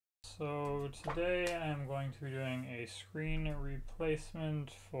So today I'm going to be doing a screen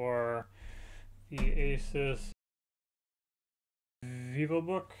replacement for the ASUS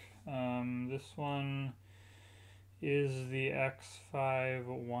Vivobook. This one is the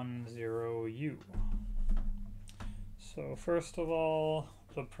X510U. So first of all,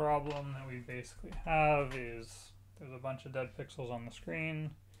 the problem that we basically have is there's a bunch of dead pixels on the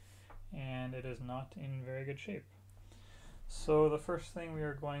screen and it is not in very good shape. So the first thing we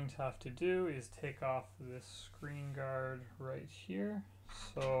are going to have to do is take off this screen guard right here.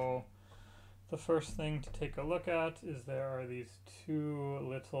 So the first thing to take a look at is there are these two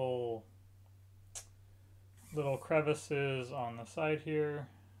little crevices on the side here,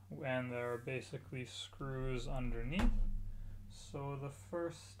 and there are basically screws underneath. So the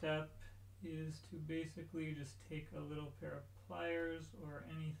first step is to basically just take a little pair of pliers or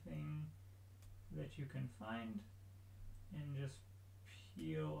anything that you can find and just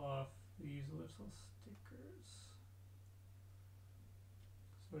peel off these little stickers.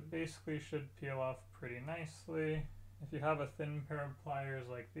 So it basically should peel off pretty nicely. If you have a thin pair of pliers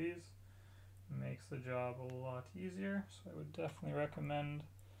like these, it makes the job a lot easier. So I would definitely recommend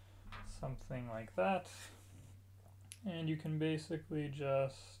something like that. And you can basically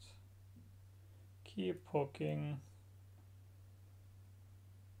just keep poking.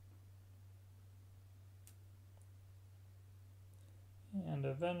 And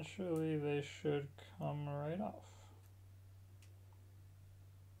eventually they should come right off.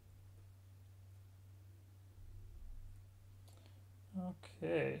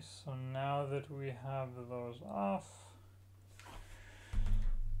 Okay, so now that we have those off,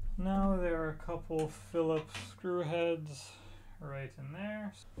 now there are a couple Phillips screw heads right in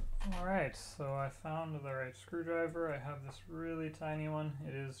there. Alright, so I found the right screwdriver. I have this really tiny one.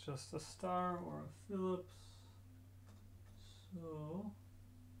 It is just a star or a Phillips. So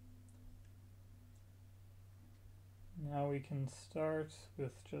now we can start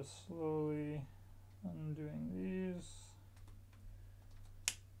with just slowly undoing these.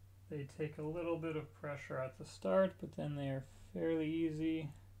 They take a little bit of pressure at the start, but then they are fairly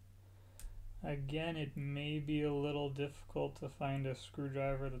easy. Again, it may be a little difficult to find a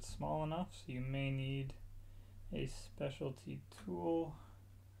screwdriver that's small enough, so you may need a specialty tool,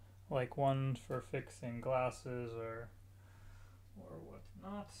 like one for fixing glasses or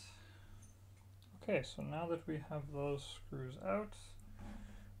whatnot. Okay, so now that we have those screws out,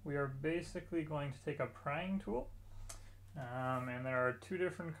 we are basically going to take a prying tool. And there are two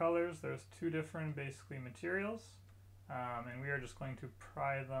different colors. There's two different basically materials, and we are just going to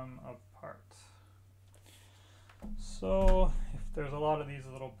pry them apart. So if there's a lot of these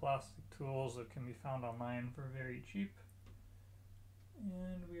little plastic tools that can be found online for very cheap,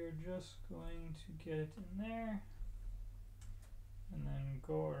 and we are just going to get it in there and then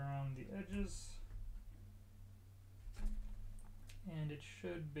go around the edges, and it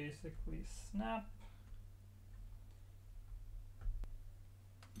should basically snap.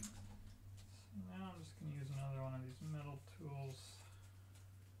 Now I'm just going to use another one of these metal tools.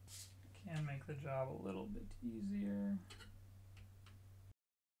 Can make the job a little bit easier.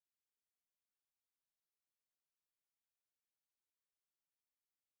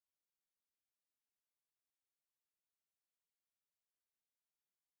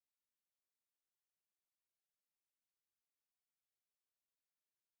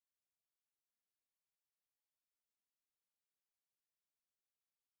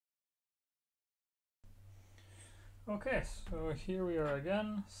 Okay, so here we are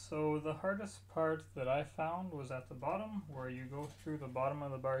again. So the hardest part that I found was at the bottom, where you go through the bottom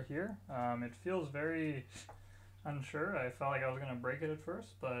of the bar here. It feels very unsure. I felt like I was going to break it at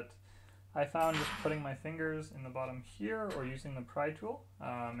first, but I found just putting my fingers in the bottom here or using the pry tool.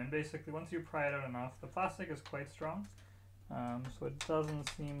 And basically once you pry it out enough, the plastic is quite strong, so it doesn't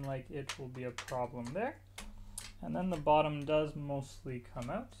seem like it will be a problem there. And then the bottom does mostly come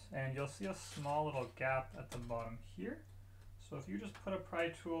out, and you'll see a small little gap at the bottom here. So if you just put a pry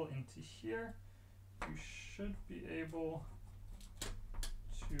tool into here, you should be able to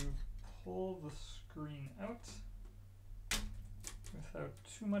pull the screen out without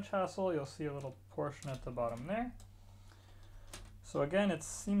too much hassle. You'll see a little portion at the bottom there. So again, it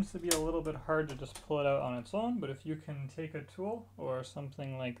seems to be a little bit hard to just pull it out on its own, but if you can take a tool or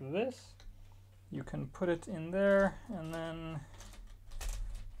something like this, you can put it in there, and then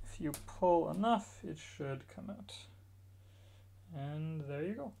if you pull enough, it should come out. And there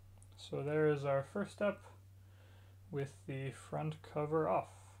you go. So there is our first step with the front cover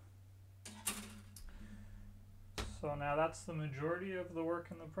off. So now that's the majority of the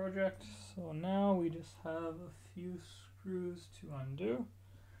work in the project. So now we just have a few screws to undo.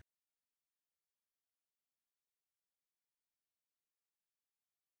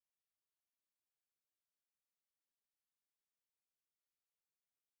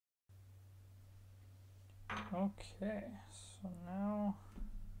 Okay, so now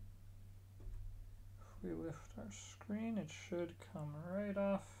if we lift our screen, it should come right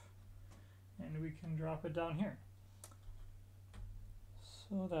off and we can drop it down here.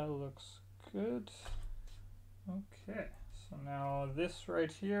 So that looks good. Okay, so now this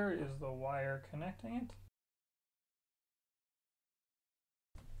right here is the wire connecting it.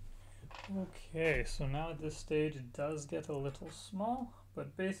 Okay, so now at this stage it does get a little small,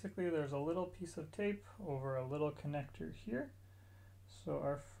 but basically there's a little piece of tape over a little connector here. So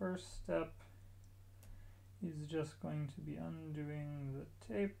our first step is just going to be undoing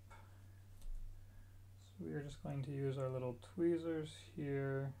the tape. So we are just going to use our little tweezers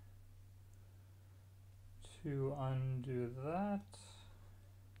here to undo that.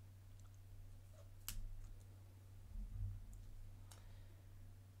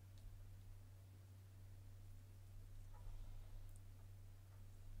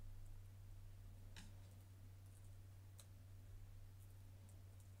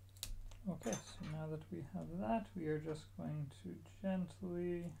 Okay, so now that we have that, we are just going to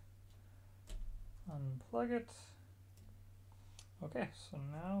gently unplug it. Okay, so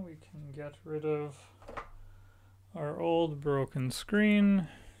now we can get rid of our old broken screen.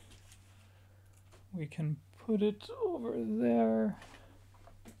 We can put it over there.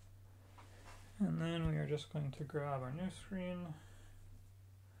 And then we are just going to grab our new screen.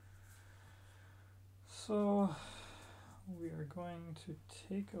 So we are going to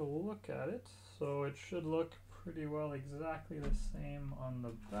take a look at it. So it should look pretty well exactly the same on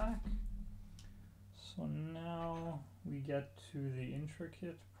the back. So now we get to the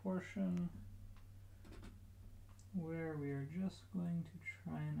intricate portion where we are just going to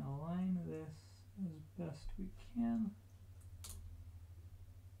try and align this as best we can.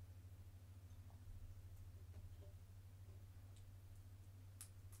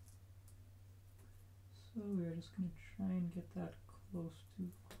 So we are just going to try and get that close to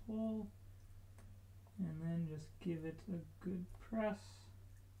the hole and then just give it a good press.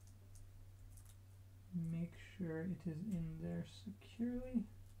 Make sure it is in there securely.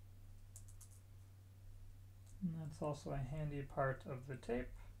 And that's also a handy part of the tape,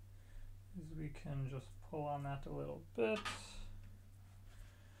 is we can just pull on that a little bit.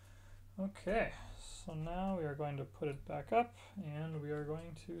 Okay, so now we are going to put it back up and we are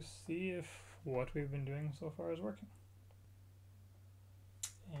going to see if what we've been doing so far is working.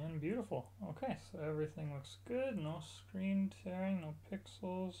 And beautiful. Okay, so everything looks good, no screen tearing, no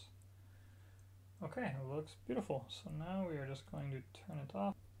pixels. Okay, it looks beautiful. So now we are just going to turn it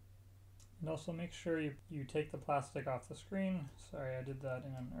off. And also make sure you take the plastic off the screen. Sorry, I did that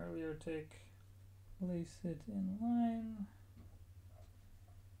in an earlier take. Place it in line.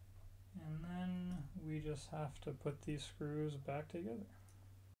 And then we just have to put these screws back together.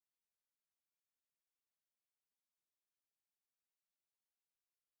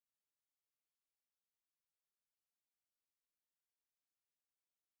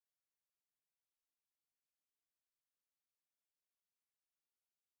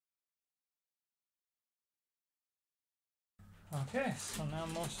 Okay, so now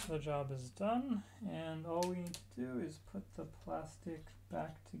most of the job is done, and all we need to do is put the plastic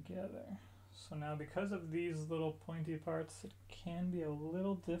back together. So now because of these little pointy parts, it can be a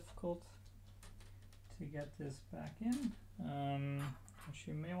little difficult to get this back in. What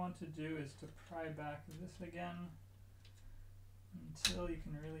you may want to do is to pry back this again until you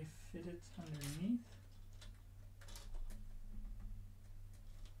can really fit it underneath.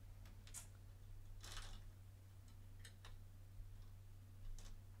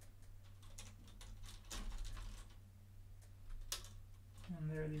 And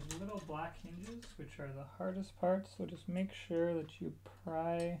there are these little black hinges which are the hardest part, so just make sure that you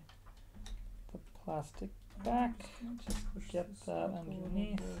pry the plastic back, just get that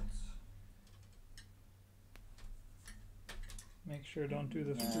underneath. Make sure don't do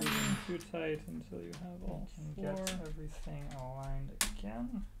the screws in too tight until you have all four. Get everything aligned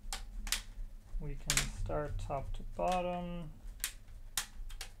again. We can start top to bottom,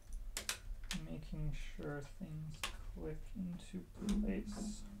 making sure things click into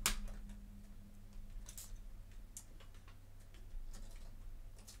place.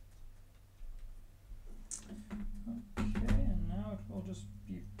 Okay, and now it will just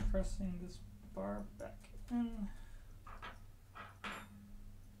be pressing this bar back in.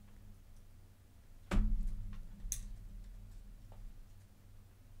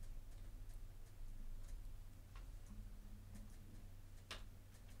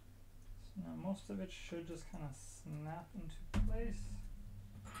 Most of it should just kind of snap into place.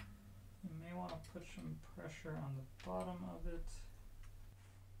 You may want to put some pressure on the bottom of it.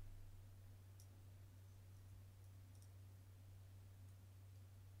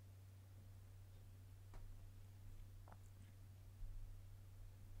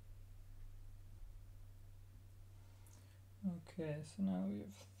 Okay, so now we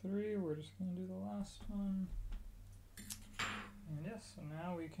have 3, we're just going to do the last one. And yes, so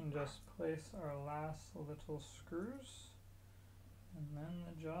now we can just place our last little screws, and then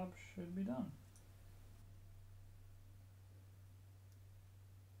the job should be done.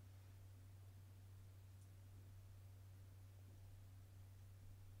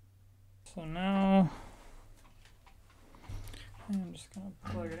 So now I'm just going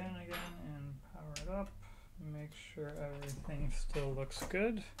to plug it in again and power it up, make sure everything still looks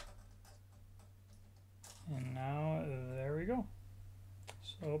good. And now there we go.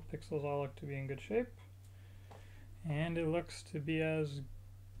 So pixels all look to be in good shape, and it looks to be as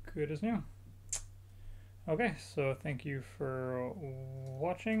good as new. Okay, so thank you for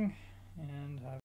watching, and have